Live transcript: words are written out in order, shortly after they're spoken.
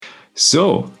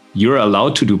So, you're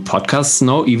allowed to do podcasts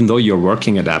now, even though you're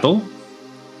working at Apple?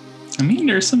 I mean,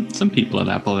 there's some people at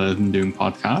Apple that have been doing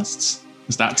podcasts.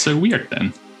 Is that so weird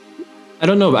then? I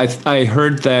don't know. I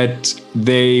heard that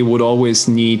they would always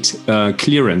need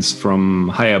clearance from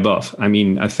high above. I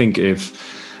mean, I think if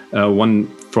one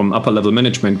from upper level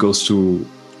management goes to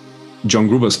John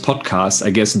Gruber's podcast,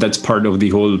 I guess that's part of the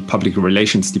whole public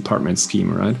relations department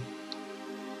scheme, right?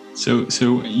 So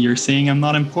you're saying I'm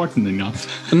not important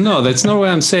enough? No, that's not what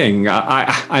I'm saying.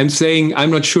 I'm saying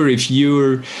I'm not sure if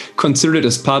you're considered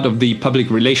as part of the public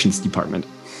relations department.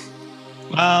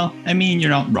 Well, I mean,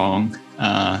 you're not wrong.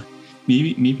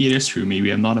 Maybe it is true. Maybe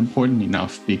I'm not important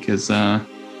enough because the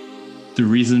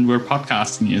reason we're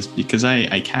podcasting is because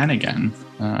I can again,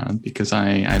 because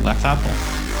I left Apple.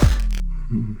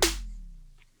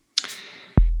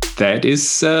 That is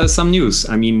some news.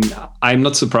 I mean, I'm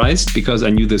not surprised because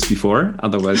I knew this before.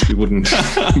 Otherwise, we wouldn't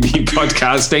be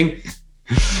podcasting.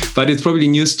 But it's probably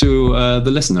news to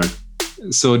the listener.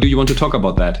 So do you want to talk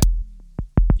about that?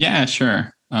 Yeah,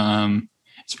 sure.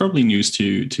 It's probably news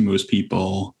to most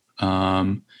people.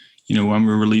 When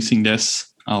we're releasing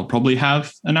this, I'll probably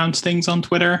have announced things on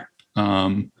Twitter,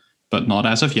 but not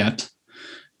as of yet,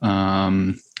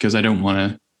 because I don't want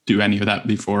to do any of that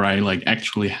before I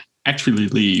actually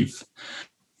leave.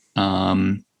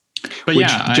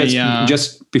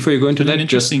 Just before you go into that,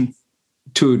 interesting.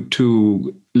 Just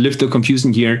to lift the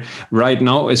confusion here, right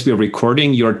now as we are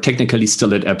recording, you're technically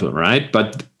still at Apple, right?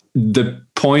 But the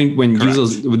point when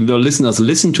when the listeners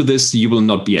listen to this, you will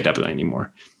not be at Apple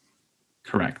anymore.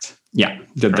 Correct. Yeah,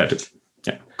 that is.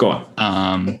 Yeah, go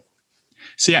on.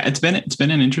 So yeah, it's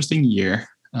been an interesting year.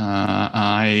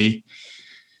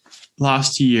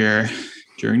 Last year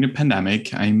during the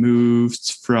pandemic, I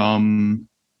moved from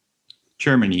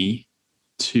Germany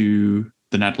to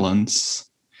the Netherlands,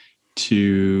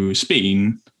 to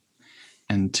Spain,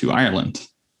 and to Ireland.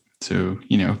 So,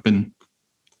 I've been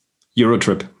Euro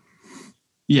trip.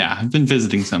 Yeah, I've been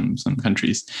visiting some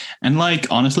countries. And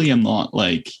honestly, I'm not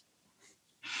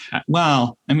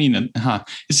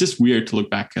it's just weird to look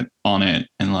back on it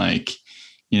and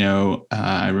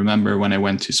I remember when I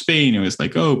went to Spain, it was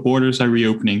borders are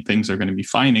reopening, things are going to be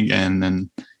fine again. And,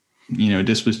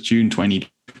 this was June 2020.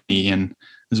 And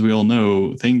as we all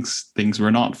know, things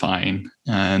were not fine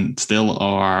and still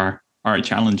are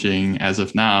challenging as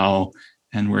of now.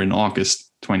 And we're in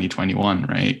August 2021,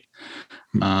 right?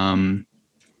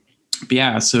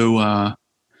 So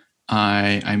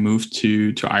I moved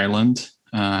to Ireland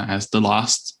as the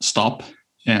last stop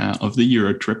of the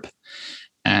Euro trip.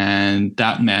 And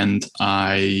that meant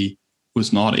I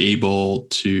was not able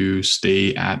to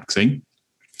stay at Xing.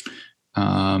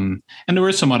 And there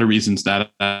were some other reasons that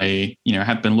I,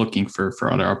 had been looking for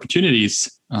other opportunities.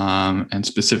 And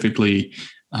specifically,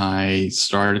 I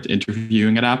started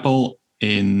interviewing at Apple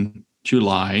in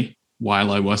July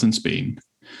while I was in Spain.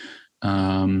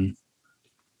 And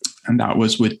that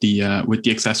was with the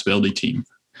accessibility team.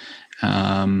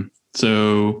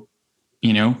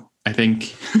 I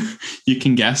think you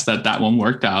can guess that one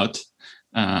worked out.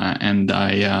 And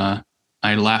I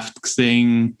left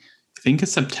Xing, I think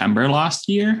it's September last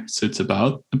year. So it's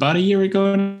about a year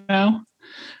ago now.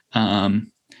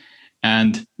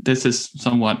 And this is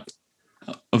somewhat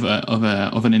of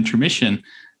an intermission.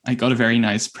 I got a very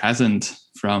nice present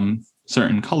from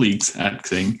certain colleagues at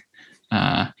Xing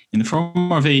in the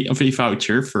form of a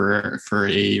voucher for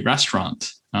a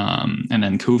restaurant. And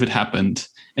then COVID happened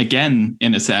again,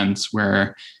 in a sense,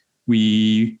 where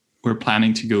we were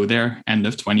planning to go there end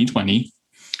of 2020.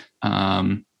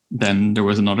 Then there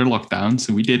was another lockdown,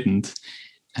 so we didn't.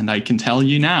 And I can tell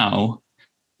you now,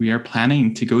 we are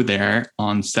planning to go there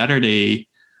on Saturday,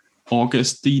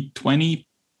 August the 20th.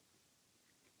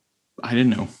 I don't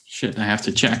know. Shit, I have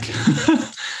to check.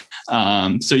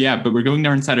 But we're going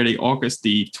there on Saturday, August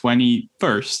the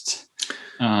 21st,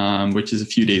 which is a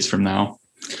few days from now.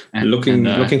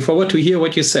 Looking forward to hear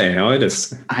what you say, how it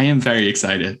is. I am very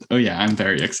excited. Oh yeah, I'm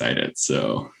very excited.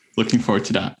 So looking forward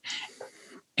to that.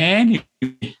 Anyway,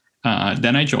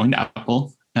 then I joined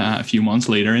Apple a few months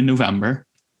later in November.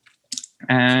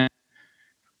 And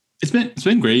it's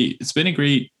been great. It's been a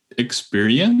great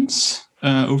experience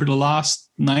over the last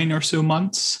 9 or so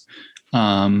months.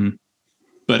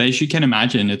 But as you can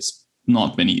imagine, it's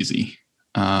not been easy.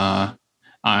 I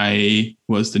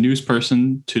was the news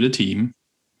person to the team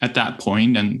at that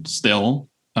point, and still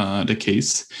the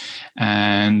case.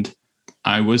 And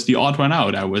I was the odd one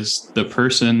out. I was the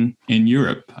person in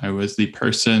Europe. I was the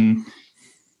person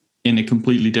in a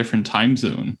completely different time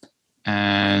zone.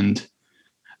 And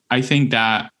I think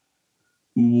that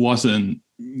wasn't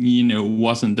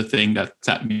wasn't the thing that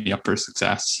set me up for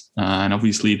success. And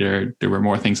obviously there were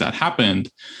more things that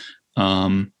happened.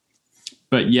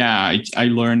 But yeah, I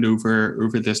learned over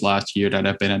this last year that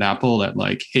I've been at Apple that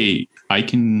like, hey, I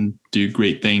can do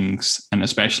great things. And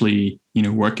especially,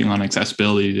 working on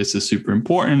accessibility, this is super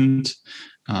important.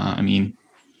 It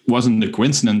wasn't a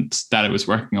coincidence that I was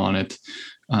working on it.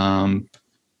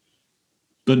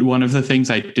 But one of the things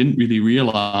I didn't really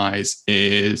realize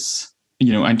is,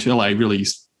 until I really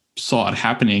saw it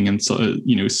happening and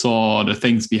saw the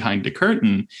things behind the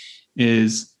curtain,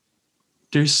 is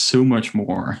there's so much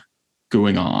more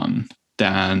going on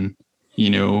than,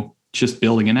 just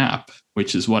building an app,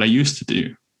 which is what I used to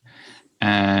do.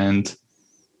 And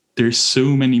there's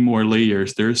so many more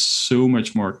layers. There's so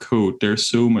much more code. There's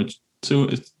so much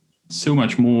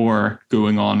more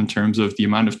going on in terms of the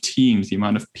amount of teams, the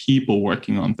amount of people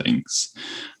working on things.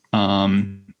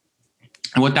 And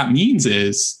what that means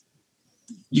is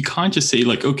you can't just say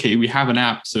like, okay, we have an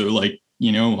app. So like,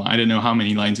 I don't know how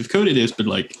many lines of code it is, but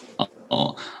like,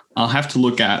 I'll have to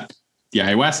look at the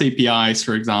iOS APIs,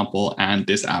 for example, and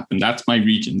this app, and that's my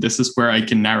region. This is where I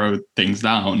can narrow things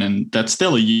down, and that's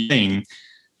still a thing.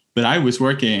 But I was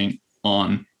working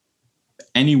on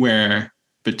anywhere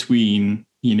between,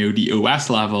 the OS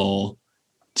level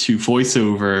to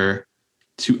VoiceOver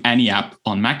to any app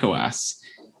on macOS.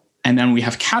 And then we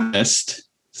have Catalyst.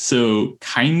 So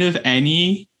kind of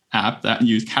any app that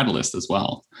use Catalyst as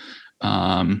well.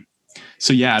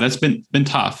 So yeah, that's been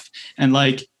tough. And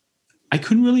like, I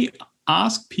couldn't really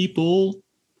ask people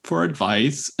for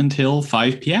advice until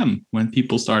 5 p.m. when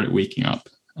people started waking up.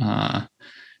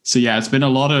 So yeah, it's been a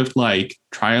lot of like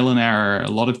trial and error, a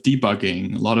lot of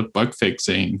debugging, a lot of bug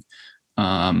fixing,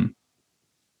 but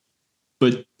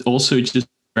also just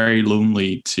very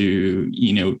lonely to,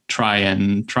 try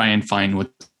and find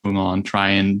what's going on, try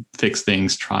and fix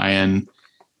things, try and,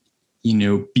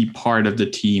 be part of the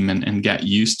team and get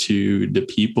used to the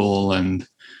people. And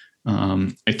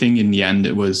I think in the end,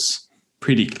 it was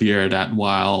pretty clear that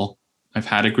while I've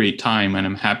had a great time and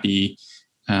I'm happy,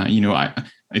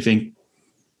 I think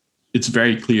it's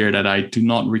very clear that I do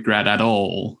not regret at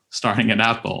all starting at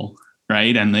Apple,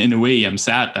 right? And in a way, I'm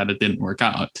sad that it didn't work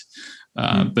out.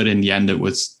 But in the end, it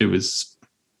was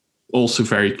also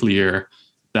very clear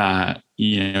that,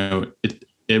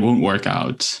 it won't work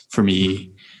out for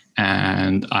me.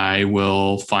 And I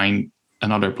will find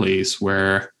another place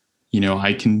where,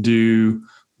 I can do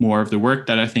more of the work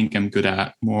that I think I'm good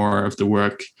at, more of the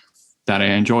work that I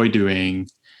enjoy doing,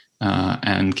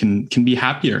 and can be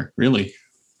happier, really.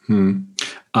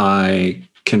 I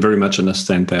can very much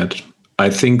understand that. I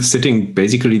think sitting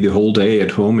basically the whole day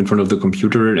at home in front of the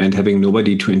computer and having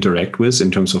nobody to interact with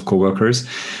in terms of coworkers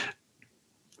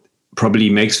probably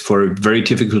makes for a very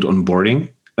difficult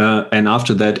onboarding. And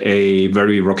after that, a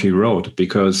very rocky road,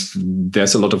 because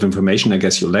there's a lot of information I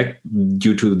guess you lack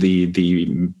due to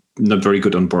the not very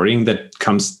good onboarding that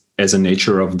comes as a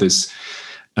nature of this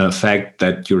fact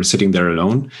that you're sitting there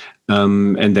alone.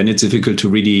 And then it's difficult to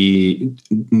really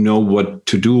know what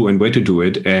to do and where to do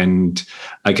it. And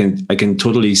I can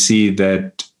totally see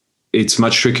that it's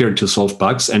much trickier to solve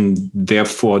bugs and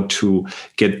therefore to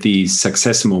get the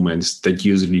success moments that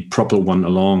usually propel one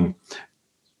along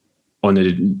on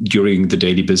it during the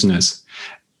daily business.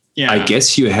 Yeah. I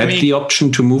guess you had the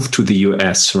option to move to the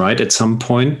US, right, at some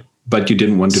point, but you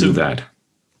didn't want to do that.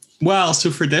 Well, so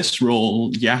for this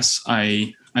role, yes,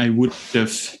 I would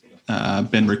have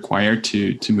been required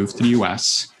to move to the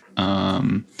US.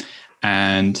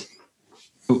 And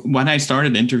when I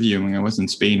started interviewing, I was in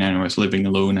Spain and I was living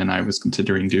alone and I was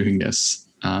considering doing this.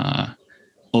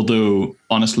 Although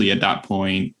honestly, at that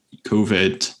point,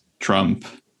 COVID, Trump,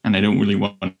 and I don't really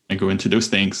want to go into those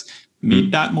things,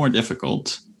 made that more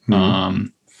difficult.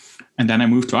 And then I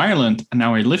moved to Ireland and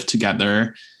now I live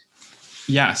together.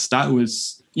 Yes, that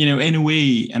was, in a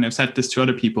way, and I've said this to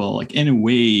other people, like in a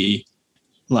way,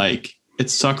 like it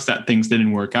sucks that things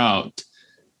didn't work out,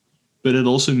 but it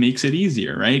also makes it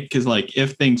easier, right? Because like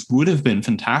if things would have been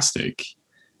fantastic,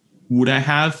 would I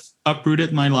have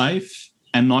uprooted my life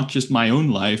and not just my own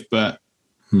life, but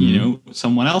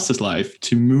someone else's life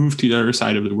to move to the other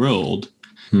side of the world?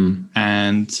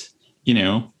 And,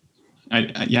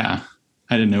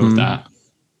 I don't know if that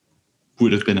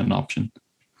would have been an option.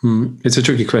 It's a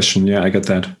tricky question. Yeah, I get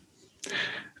that.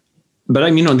 But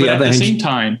I mean, on the other hand, same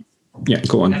time, yeah,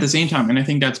 go on. At the same time, and I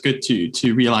think that's good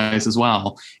to realize as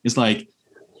well, is like,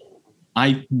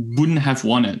 I wouldn't have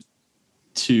wanted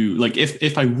to, like,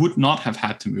 if I would not have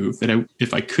had to move,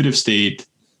 if I could have stayed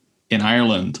in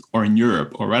Ireland or in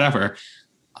Europe or whatever,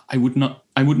 I would not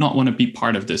want to be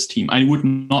part of this team. I would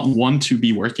not want to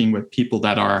be working with people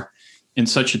that are, in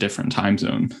such a different time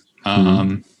zone.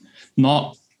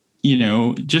 Not,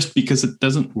 just because it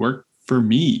doesn't work for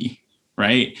me.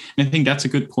 Right. And I think that's a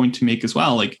good point to make as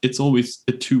well. Like, it's always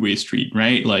a two-way street,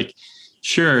 right? Like,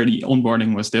 sure, the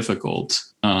onboarding was difficult.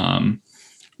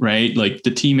 Right. Like,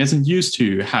 the team isn't used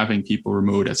to having people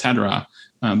remote, etc.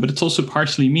 But it's also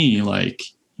partially me. Like,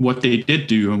 what they did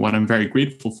do and what I'm very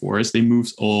grateful for is they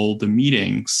moved all the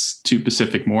meetings to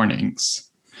Pacific mornings.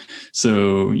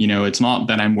 So, it's not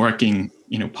that I'm working,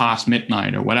 past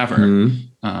midnight or whatever,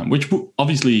 which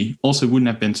obviously also wouldn't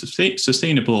have been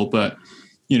sustainable. But,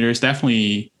 there's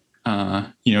definitely,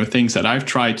 things that I've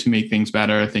tried to make things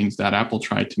better, things that Apple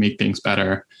tried to make things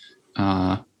better.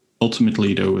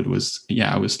 Ultimately, though, it was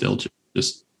still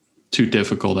just too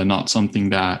difficult and not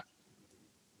something that,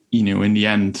 in the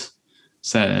end,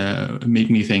 made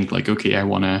me think like, okay, I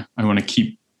want to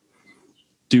keep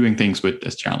doing things with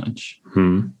this challenge.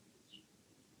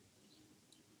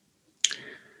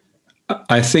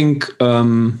 I think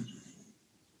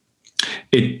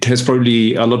it has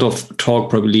probably a lot of talk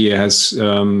probably has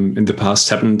in the past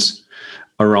happened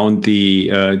around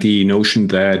the notion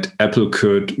that Apple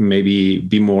could maybe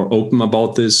be more open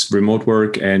about this remote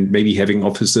work and maybe having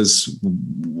offices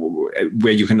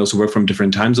where you can also work from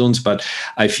different time zones. But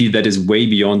I feel that is way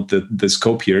beyond the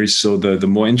scope here. So the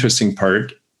more interesting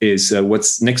part is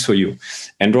what's next for you?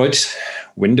 Android,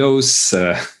 Windows?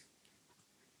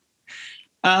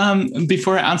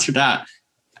 Before I answer that,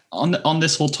 on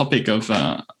this whole topic of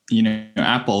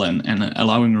Apple and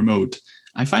allowing remote,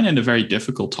 I find it a very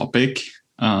difficult topic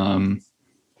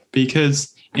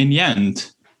because in the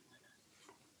end,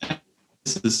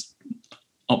 this is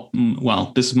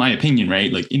my opinion,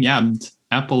 right? Like, in the end,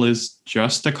 Apple is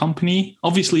just a company.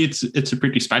 Obviously, it's a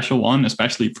pretty special one,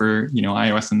 especially for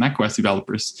iOS and macOS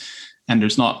developers, and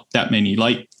there's not that many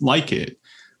like it.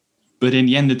 But in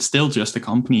the end, it's still just a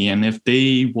company, and if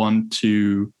they want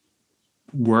to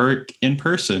work in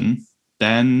person,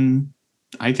 then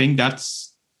I think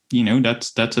that's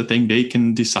a thing they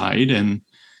can decide. And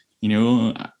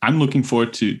I'm looking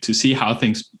forward to see how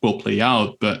things will play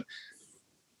out, but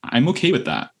I'm okay with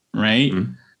that, right?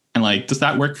 And like, does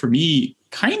that work for me?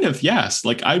 Kind of, yes.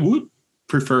 Like, I would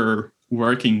prefer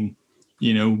working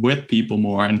with people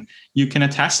more, and you can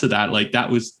attest to that. Like, that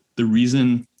was the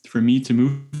reason for me to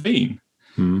move to Spain.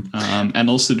 And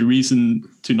also the reason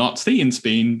to not stay in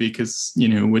Spain, because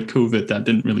with COVID that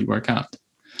didn't really work out.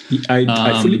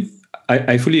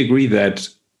 I fully agree that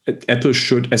Apple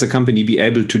should, as a company, be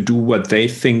able to do what they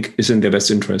think is in their best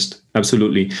interest.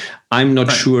 Absolutely. I'm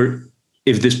not sure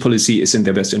if this policy is in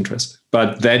their best interest,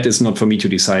 but that is not for me to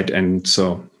decide. And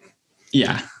so,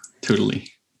 yeah, totally.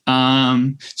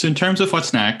 So in terms of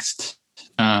what's next,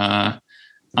 I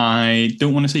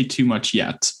don't want to say too much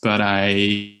yet, but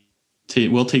I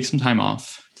will take some time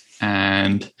off,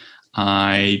 and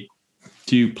I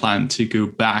do plan to go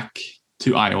back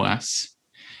to iOS,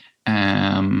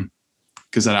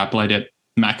 because at Apple I did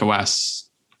macOS,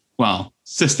 well,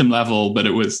 system level, but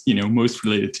it was most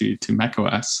related to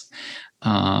macOS,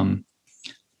 and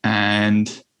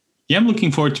yeah, I'm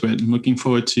looking forward to it. I'm looking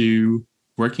forward to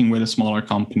working with a smaller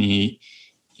company,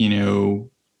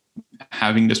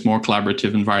 having this more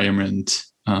collaborative environment,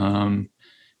 and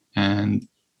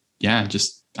yeah,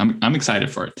 just I'm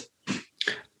excited for it.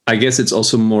 I guess it's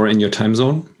also more in your time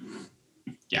zone.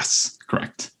 Yes,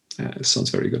 correct.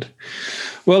 Sounds very good.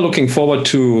 Well, looking forward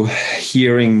to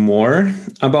hearing more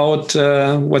about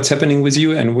what's happening with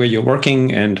you and where you're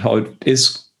working and how it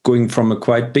is going from a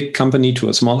quite big company to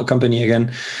a smaller company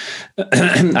again.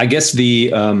 I guess the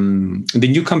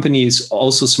new company is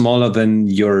also smaller than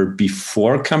your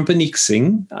before company,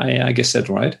 Xing. I guess that's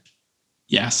right.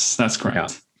 Yes, that's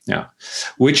correct. Yeah.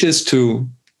 Which is, to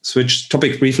switch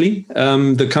topic briefly,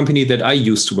 the company that I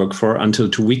used to work for until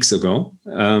 2 weeks ago,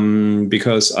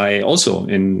 because I also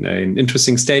in an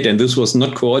interesting state, and this was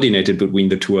not coordinated between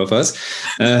the two of us,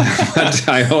 but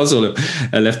I also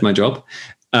left my job.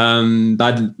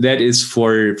 But that is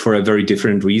for a very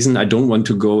different reason. I don't want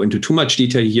to go into too much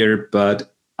detail here,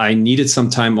 but I needed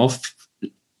some time off,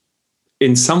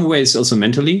 in some ways also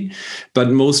mentally, but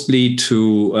mostly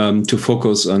to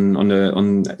focus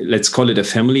on let's call it a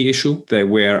family issue,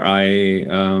 where I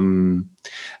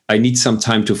need some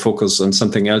time to focus on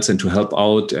something else and to help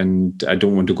out. And I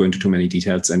don't want to go into too many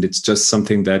details. And it's just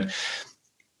something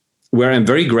where I'm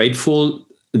very grateful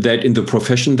that in the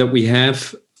profession that we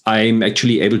have, I'm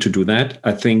actually able to do that.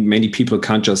 I think many people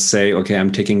can't just say, okay,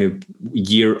 I'm taking a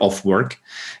year off work.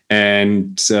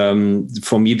 And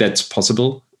for me, that's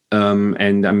possible.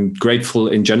 And I'm grateful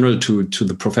in general to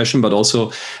the profession, but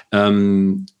also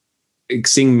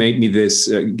Xing made me this,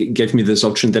 gave me this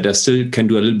option that I still can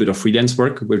do a little bit of freelance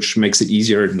work, which makes it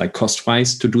easier, like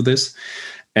cost-wise, to do this.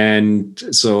 And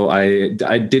so I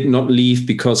did not leave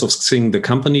because of Xing, the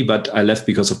company, but I left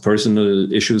because of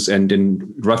personal issues. And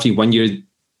in roughly 1 year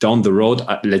down the road,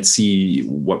 let's see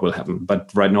what will happen.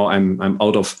 But right now, I'm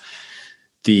out of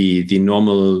the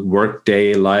normal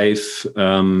workday life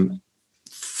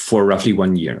for roughly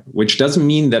 1 year, which doesn't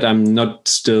mean that I'm not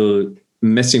still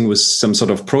messing with some sort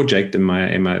of project in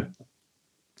my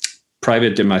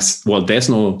private, well, there's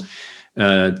no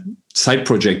side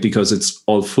project because it's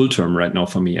all full term right now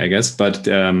for me, I guess. But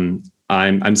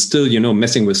I'm still,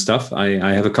 messing with stuff.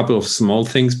 I have a couple of small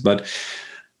things, but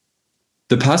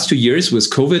the past 2 years with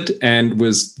COVID and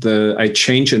with a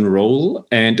change in role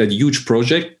and a huge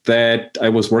project that I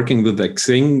was working with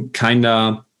Xing kind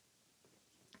of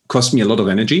cost me a lot of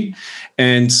energy.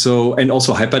 And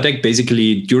also Hyperdeck,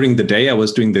 basically during the day I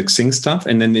was doing the Xing stuff.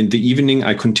 And then in the evening,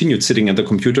 I continued sitting at the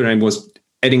computer and was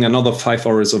adding another 5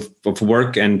 hours of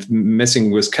work and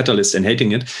messing with Catalyst and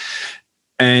hating it.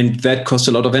 And that cost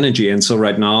a lot of energy. And so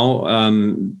right now,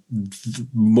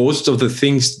 most of the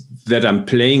things that I'm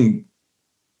playing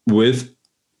with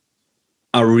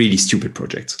are really stupid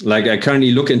projects. Like I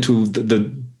currently look into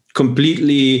the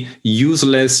completely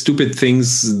useless, stupid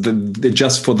things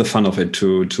just for the fun of it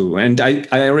and I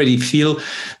already feel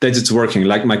that it's working.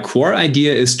 Like my core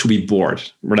idea is to be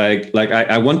bored. Like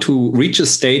I want to reach a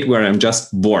state where I'm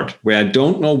just bored, where I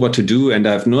don't know what to do and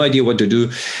I have no idea what to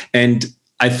do. And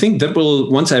I think that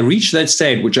once I reach that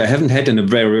state, which I haven't had in a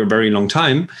very, very long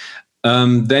time,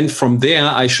 then from there,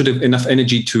 I should have enough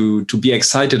energy to be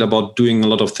excited about doing a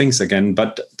lot of things again.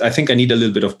 But I think I need a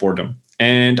little bit of boredom.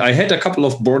 And I had a couple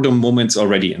of boredom moments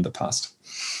already in the past.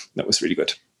 That was really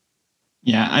good.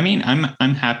 Yeah, I mean,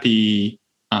 I'm happy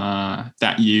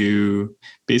that you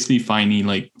basically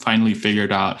finally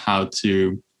figured out how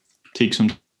to take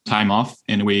some time off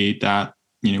in a way that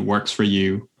works for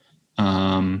you.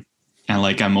 And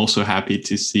I'm also happy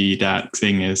to see that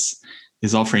Xing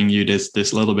is offering you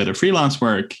this little bit of freelance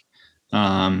work.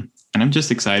 And I'm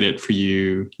just excited for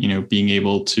you, being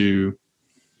able to,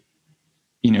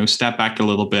 step back a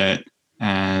little bit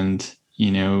and,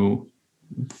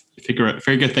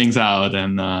 figure things out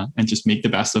and just make the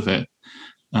best of it.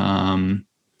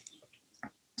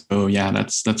 So yeah,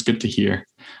 that's good to hear.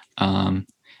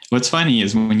 What's funny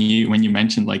is when you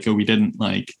mentioned we didn't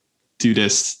do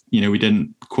this, we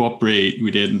didn't cooperate, we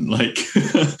didn't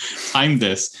time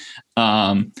this.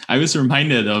 I was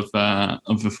reminded of a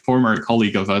former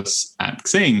colleague of us at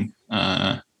Xing,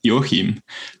 Joachim,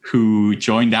 who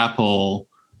joined Apple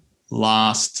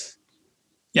last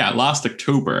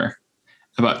October,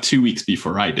 about 2 weeks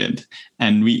before I did,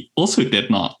 and we also did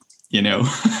not,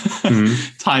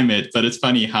 time it. But it's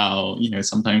funny how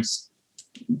sometimes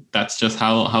that's just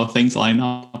how things line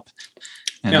up.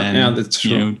 And then, that's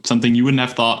true. Something you wouldn't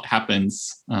have thought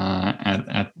happens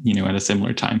at a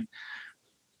similar time.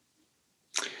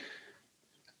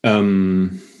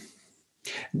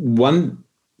 One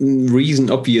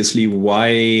reason, obviously,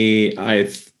 why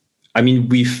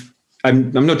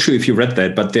I'm not sure if you read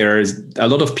that, but there's a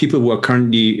lot of people who are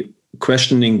currently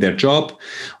questioning their job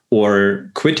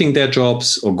or quitting their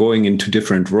jobs or going into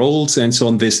different roles and so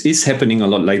on. This is happening a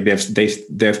lot. Like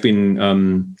there've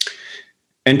been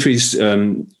entries,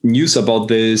 news about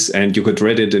this, and you could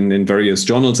read it in various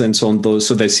journals and so on.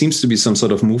 So there seems to be some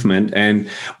sort of movement. And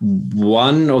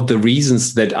one of the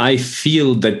reasons that I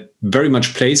feel that very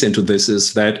much plays into this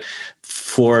is that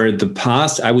for the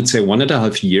past, I would say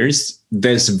 1.5 years,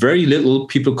 there's very little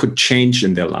people could change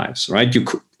in their lives, right?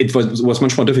 It was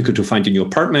much more difficult to find a new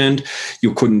apartment.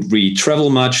 You couldn't really travel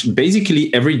much.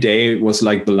 Basically, every day was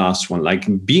like the last one.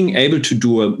 Like being able to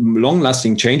do a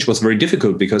long-lasting change was very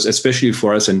difficult because, especially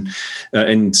for us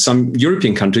in some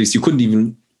European countries, you couldn't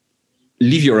even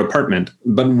leave your apartment.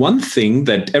 But one thing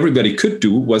that everybody could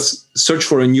do was search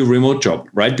for a new remote job,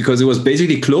 right? Because it was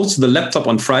basically close the laptop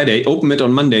on Friday, open it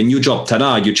on Monday, new job,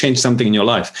 ta-da, you changed something in your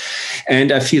life.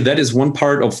 And I feel that is one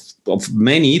part of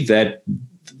many that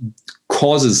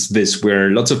causes this, where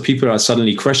lots of people are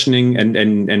suddenly questioning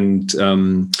and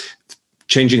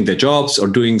changing their jobs or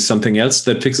doing something else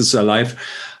that fixes their life.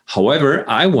 However,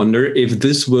 I wonder if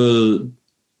this will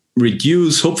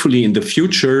reduce, hopefully in the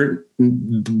future,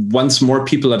 once more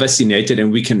people are vaccinated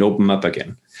and we can open up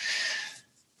again.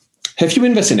 Have you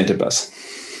been vaccinated, Bas?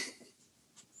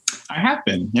 I have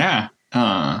been, yeah.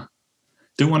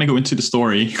 Don't want to go into the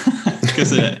story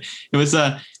because it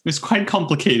was quite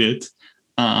complicated.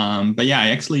 But yeah, I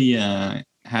actually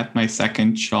had my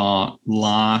second shot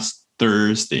last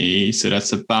Thursday, so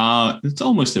it's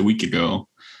almost a week ago.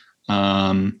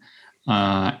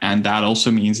 And that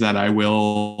also means that I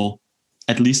will,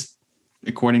 at least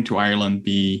according to Ireland,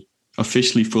 be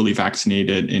officially fully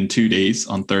vaccinated in 2 days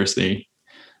on Thursday.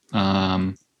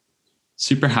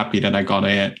 Super happy that I got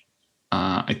it.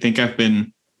 I think I've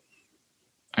been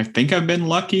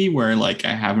lucky where like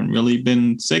I haven't really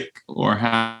been sick or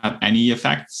had any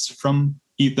effects from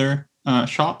either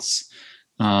shots.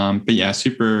 But yeah,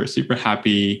 super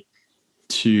happy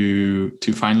to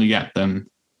finally get them.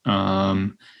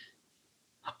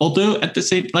 Although at the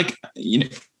same, like,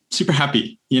 super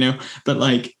happy, but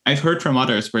like I've heard from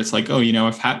others where it's like, oh,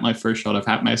 I've had my first shot, I've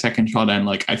had my second shot, and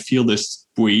like I feel this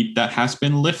weight that has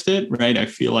been lifted, right? I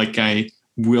feel like I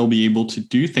will be able to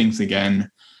do things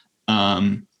again.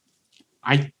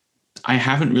 I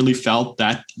haven't really felt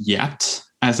that yet,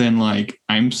 as in like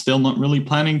I'm still not really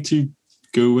planning to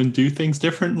go and do things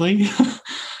differently.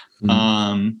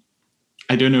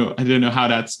 I don't know how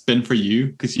that's been for you,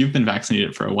 because you've been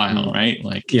vaccinated for a while, right?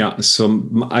 Like, yeah. So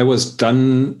I was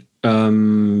done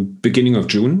beginning of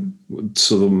June.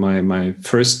 So my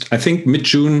first, I think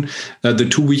mid-June, the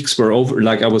 2 weeks were over.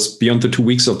 Like I was beyond the 2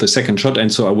 weeks of the second shot,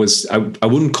 and so I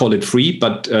wouldn't call it free,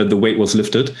 but the weight was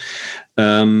lifted.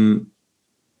 I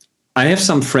have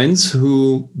some friends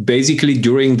who basically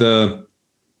during the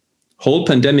whole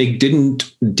pandemic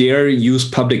didn't dare use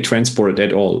public transport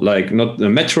at all, like not the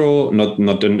metro,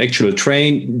 not an actual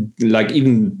train, like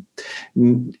even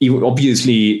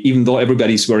obviously, even though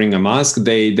everybody's wearing a mask,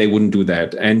 they wouldn't do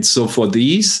that. And so for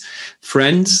these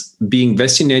friends, being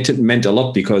vaccinated meant a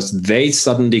lot, because they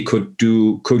suddenly could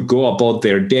go about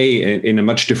their day in a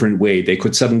much different way. They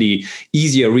could suddenly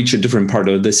easier reach a different part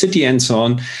of the city and so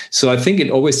on. So I think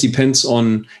it always depends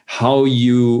on how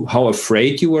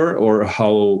afraid you were or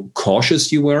how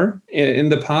cautious you were in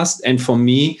the past. And for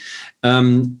me,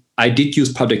 I did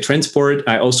use public transport.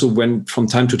 I also went from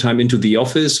time to time into the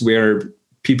office where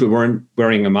people weren't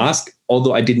wearing a mask,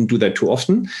 although I didn't do that too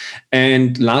often.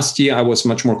 And last year, I was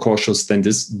much more cautious than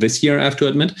this year, I have to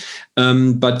admit.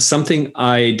 But something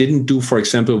I didn't do, for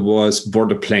example, was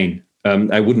board a plane.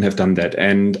 I wouldn't have done that.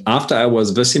 And after I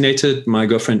was vaccinated, my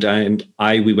girlfriend and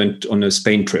we went on a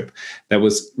Spain trip. That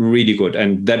was really good.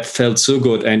 And that felt so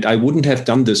good. And I wouldn't have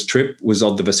done this trip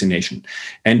without the vaccination.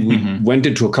 And we went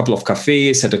into a couple of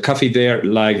cafes, had a coffee there,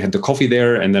 had the coffee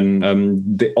there. And then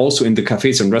also in the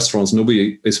cafes and restaurants,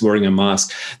 nobody is wearing a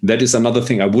mask. That is another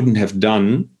thing I wouldn't have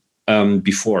done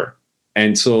before.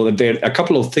 And so there, a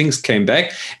couple of things came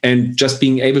back, and just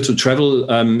being able to travel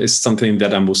is something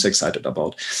that I'm most excited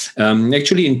about.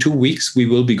 Actually, in 2 weeks, we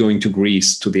will be going to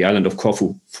Greece, to the island of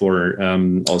Corfu, for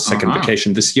our second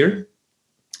vacation this year,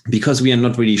 because we are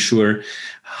not really sure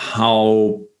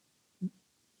how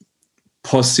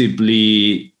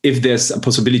possibly, if there's a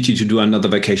possibility to do another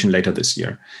vacation later this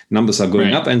year. Numbers are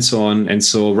going up and so on. And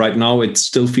so right now it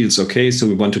still feels okay. So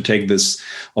we want to take this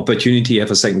opportunity, have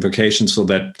a second vacation, so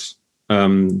that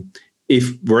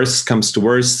if worse comes to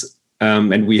worse,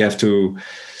 and we have to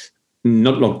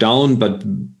not lock down, but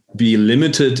be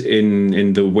limited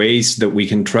in the ways that we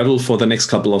can travel for the next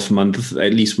couple of months,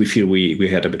 at least we feel we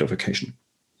had a bit of vacation.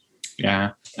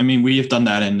 Yeah, I mean, we have done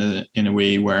that in a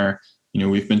way where,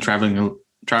 we've been traveling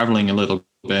a little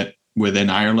bit within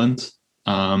Ireland,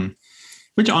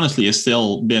 which honestly has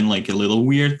still been like a little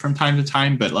weird from time to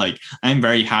time. But like, I'm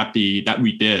very happy that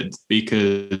we did,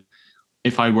 because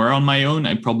if I were on my own,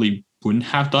 I probably wouldn't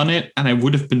have done it, and I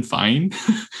would have been fine.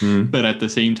 But at the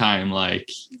same time, like,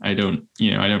 I don't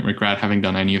regret having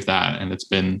done any of that. And it's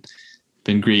been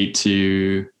great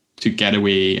to get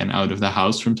away and out of the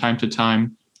house from time to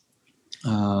time.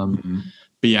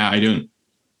 But yeah,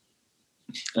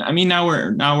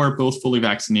 now we're both fully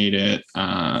vaccinated.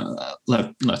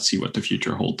 Let's see what the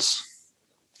future holds.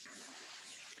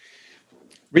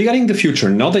 Regarding the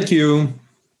future, now that you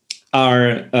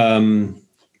are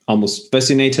almost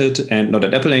vaccinated and not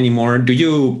at Apple anymore, do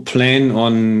you plan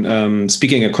on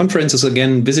speaking at conferences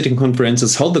again, visiting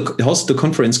conferences? How's the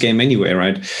conference game anyway,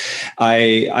 right?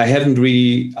 I haven't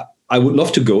really. I would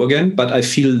love to go again, but I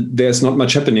feel there's not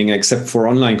much happening except for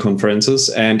online conferences.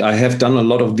 And I have done a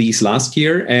lot of these last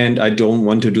year, and I don't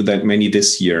want to do that many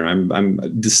this year.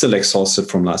 I'm still exhausted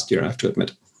from last year, I have to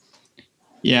admit.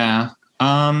 Yeah.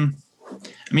 I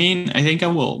think I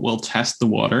will test the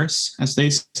waters, as they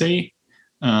say.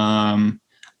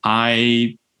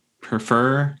 I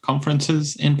prefer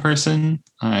conferences in person.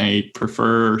 I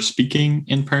prefer speaking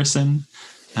in person.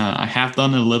 I have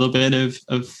done a little bit of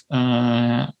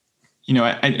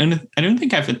I don't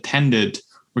think I've attended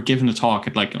or given a talk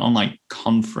at like an online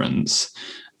conference,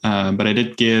 but I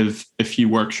did give a few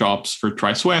workshops for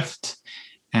Try Swift,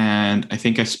 and I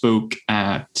think I spoke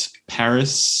at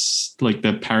Paris, like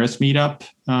the Paris meetup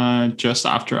just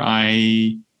after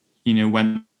I,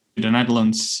 went to the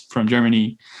Netherlands from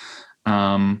Germany.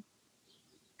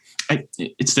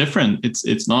 It's different.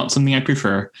 It's not something I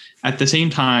prefer. At the same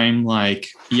time, like,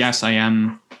 yes, I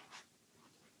am,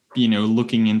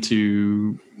 looking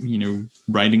into,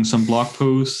 writing some blog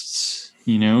posts,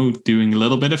 doing a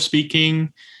little bit of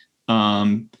speaking,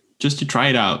 just to try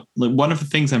it out. Like, one of the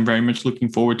things I'm very much looking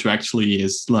forward to actually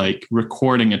is like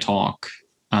recording a talk,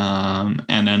 and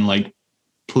then like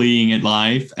playing it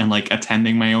live and like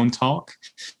attending my own talk,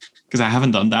 because I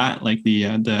haven't done that. Like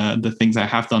the things I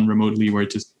have done remotely were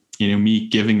just, me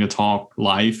giving the talk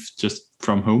live just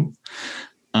from home.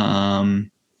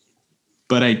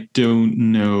 But I don't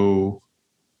know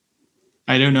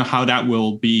how that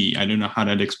will be. I don't know how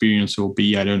that experience will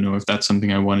be. I don't know if that's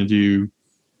something I want to do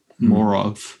more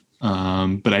of.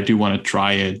 But I do want to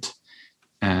try it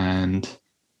and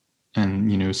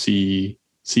see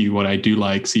what I do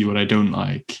like, see what I don't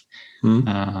like,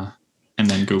 and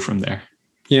then go from there.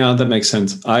 Yeah, that makes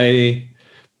sense. I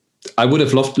would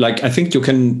have loved, like, I think you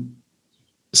can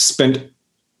spend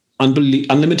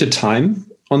unlimited time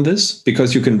on this,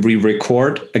 because you can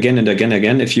re-record again and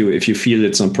again if you feel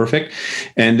it's not perfect,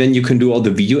 and then you can do all the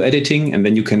video editing, and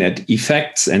then you can add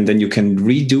effects, and then you can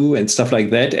redo and stuff like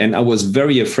that. And I was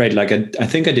very afraid, like I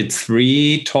think I did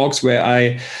 3 talks where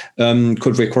I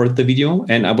could record the video,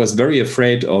 and I was very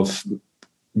afraid of,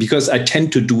 because I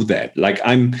tend to do that. Like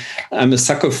I'm a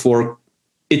sucker for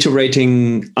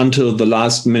iterating until the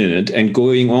last minute and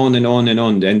going on and on and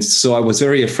on. And so I was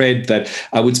very afraid that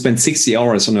I would spend 60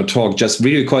 hours on a talk just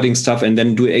re-recording stuff and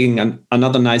then doing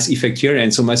another nice effect here.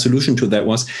 And so my solution to that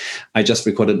was I just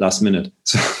recorded last minute.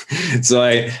 So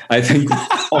I think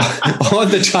all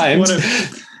the times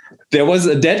there was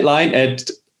a deadline at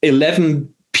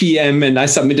 11 p.m. and I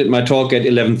submitted my talk at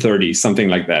 11:30, something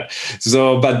like that.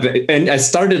 So, and I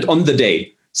started on the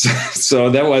day. So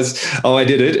that was how I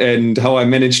did it and how I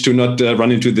managed to not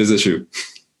run into this issue.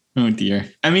 Oh dear.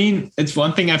 I mean, it's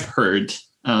one thing I've heard,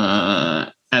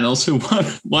 and also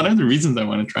one of the reasons I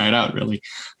want to try it out, really.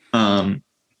 I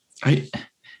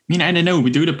don't know. We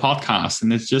do the podcast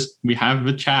and it's just, we have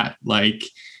a chat. Like,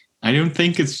 I don't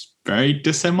think it's very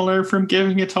dissimilar from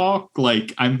giving a talk.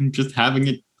 Like, I'm just having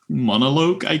a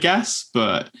monologue, I guess.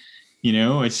 But,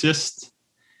 it's just,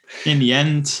 in the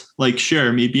end, like,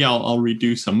 sure, maybe I'll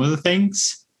redo some of the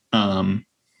things, but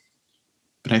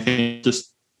I think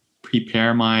just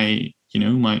prepare my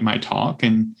my talk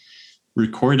and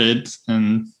record it,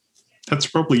 and that's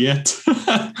probably it.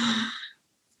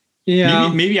 Yeah,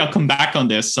 maybe I'll come back on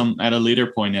this at a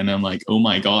later point, and I'm like, oh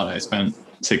my god, I spent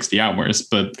 60 hours.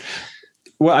 But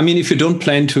well, I mean, if you don't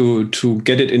plan to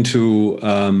get it into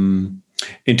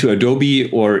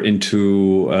Adobe or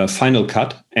into Final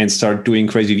Cut and start doing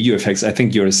crazy video effects, I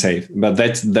think you're safe. But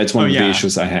that's one of the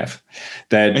issues I have.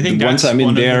 That I think once I'm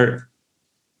in there,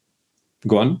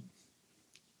 go on.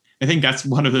 I think that's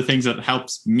one of the things that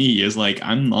helps me is, like,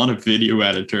 I'm not a video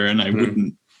editor and I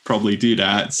wouldn't probably do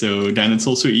that. So then it's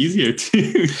also easier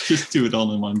to just do it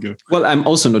all in one go. Well, I'm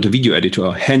also not a video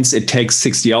editor. Hence, it takes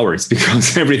 60 hours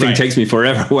because everything takes me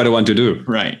forever what I want to do.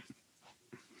 Right.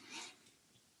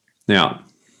 Yeah.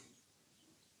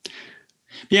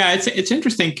 Yeah, it's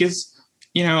interesting because,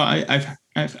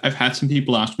 I've had some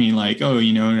people ask me, like, oh,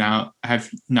 now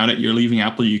that you're leaving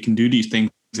Apple, you can do these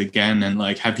things again, and,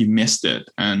 like, have you missed it?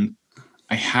 And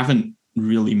I haven't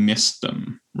really missed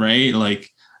them, right? Like,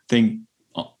 I think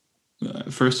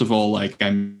first of all, like,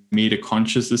 I made a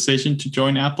conscious decision to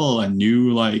join Apple. I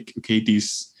knew, like, okay,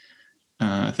 these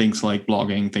things like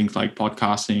blogging, things like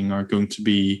podcasting are going to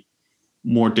be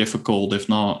more difficult, if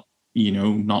not,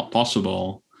 not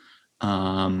possible.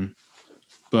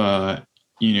 But,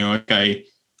 like, I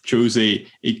chose a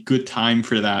good time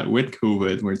for that with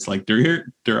COVID, where it's like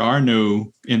there are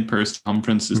no in-person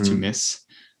conferences to miss.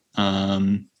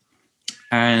 And,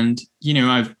 I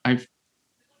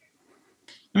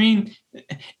mean,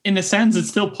 in a sense, it's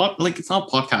still it's not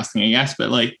podcasting, I guess, but,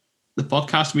 like, the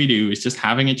podcast we do is just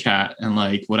having a chat. And,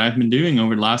 like, what I've been doing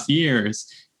over the last year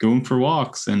is going for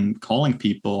walks and calling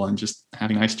people and just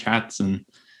having nice chats. And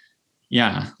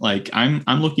yeah, like, I'm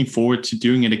looking forward to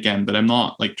doing it again, but I'm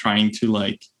not, like, trying to,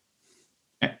 like,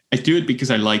 I do it because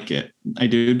I like it. I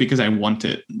do it because I want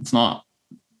it. It's not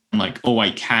like, oh,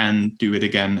 I can do it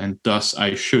again and thus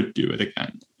I should do it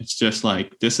again. It's just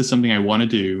like, this is something I want to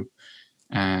do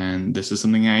and this is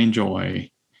something I enjoy.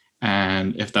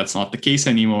 And if that's not the case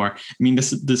anymore, I mean,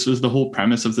 this was the whole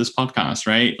premise of this podcast,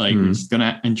 right? Like, we're just going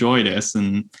to enjoy this.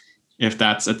 And if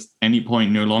that's at any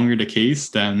point no longer the case,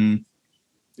 then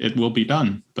it will be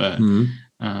done. But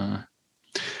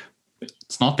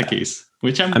it's not the case,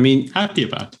 which I'm happy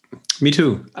about. Me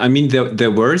too. I mean,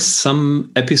 there were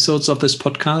some episodes of this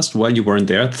podcast while you weren't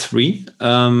there, 3.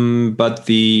 But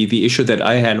the issue that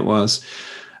I had was,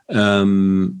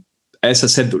 as I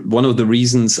said, one of the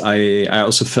reasons I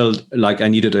also felt like I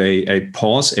needed a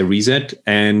pause, a reset.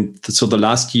 And so the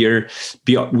last year,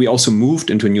 we also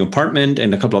moved into a new apartment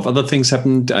and a couple of other things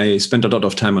happened. I spent a lot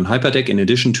of time on Hyperdeck in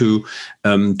addition to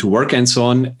work and so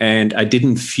on. And I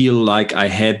didn't feel like I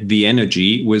had the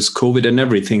energy with COVID and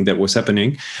everything that was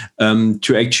happening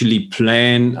to actually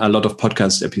plan a lot of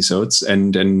podcast episodes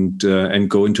and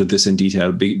go into this in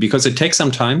detail, because it takes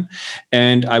some time.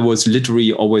 And I was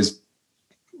literally always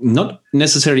not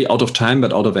necessarily out of time,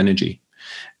 but out of energy.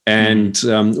 And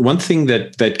one thing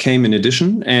that came in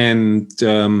addition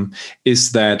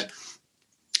is that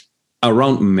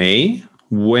around May,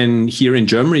 when here in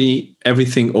Germany,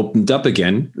 everything opened up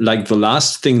again, like the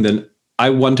last thing that I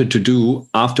wanted to do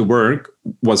after work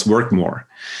was work more.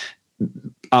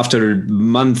 After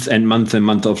month and month and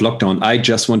month of lockdown, I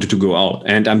just wanted to go out,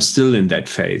 and I'm still in that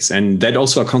phase. And that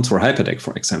also accounts for Hyperdeck,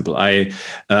 for example.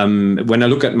 When I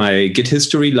look at my Git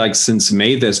history, like since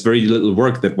May, there's very little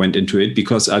work that went into it,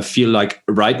 because I feel like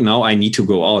right now I need to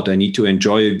go out. I need to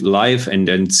enjoy life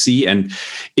and see. And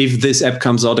if this app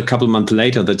comes out a couple months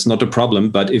later, that's not a problem.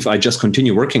 But if I just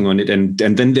continue working on it and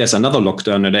then there's another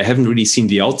lockdown and I haven't really seen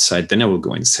the outside, then I will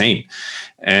go insane.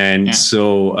 And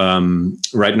so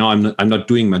right now I'm not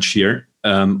doing much here.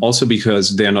 Also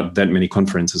because there are not that many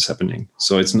conferences happening.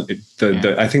 So it's not,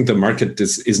 I think the market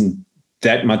isn't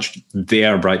that much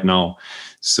there right now.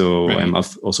 So I'm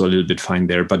also a little bit fine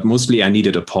there. But mostly I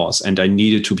needed a pause, and I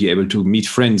needed to be able to meet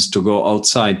friends, to go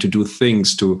outside, to do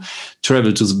things, to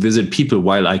travel, to visit people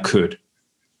while I could.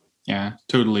 Yeah,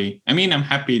 totally. I mean, I'm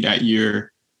happy that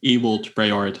you're able to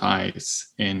prioritize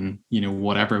in,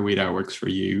 whatever way that works for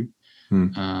you.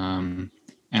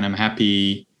 And I'm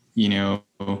happy,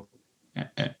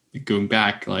 going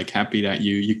back, like happy that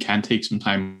you can take some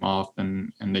time off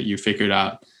and that you figured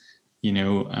out,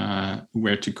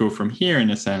 where to go from here in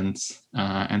a sense.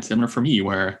 And similar for me,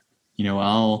 where,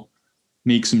 I'll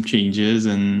make some changes,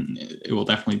 and it will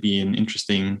definitely be an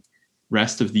interesting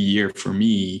rest of the year for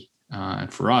me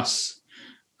and for us.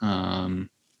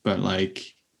 But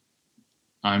like,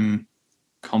 I'm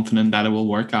confident that it will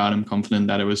work out. I'm confident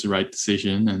that it was the right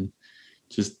decision, and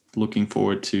just looking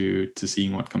forward to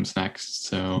seeing what comes next.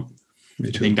 So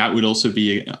I think that would also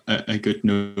be a good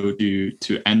note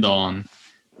to end on.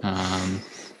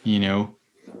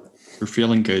 We're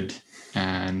feeling good,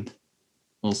 and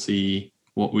we'll see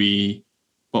what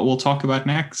we'll talk about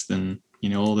next. And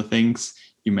all the things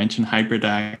you mentioned,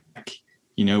 Hyperdeck,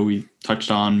 we touched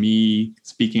on me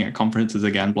speaking at conferences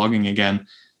again, blogging again.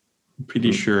 I'm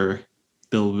pretty sure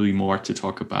there will be more to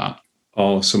talk about.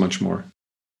 Oh, so much more.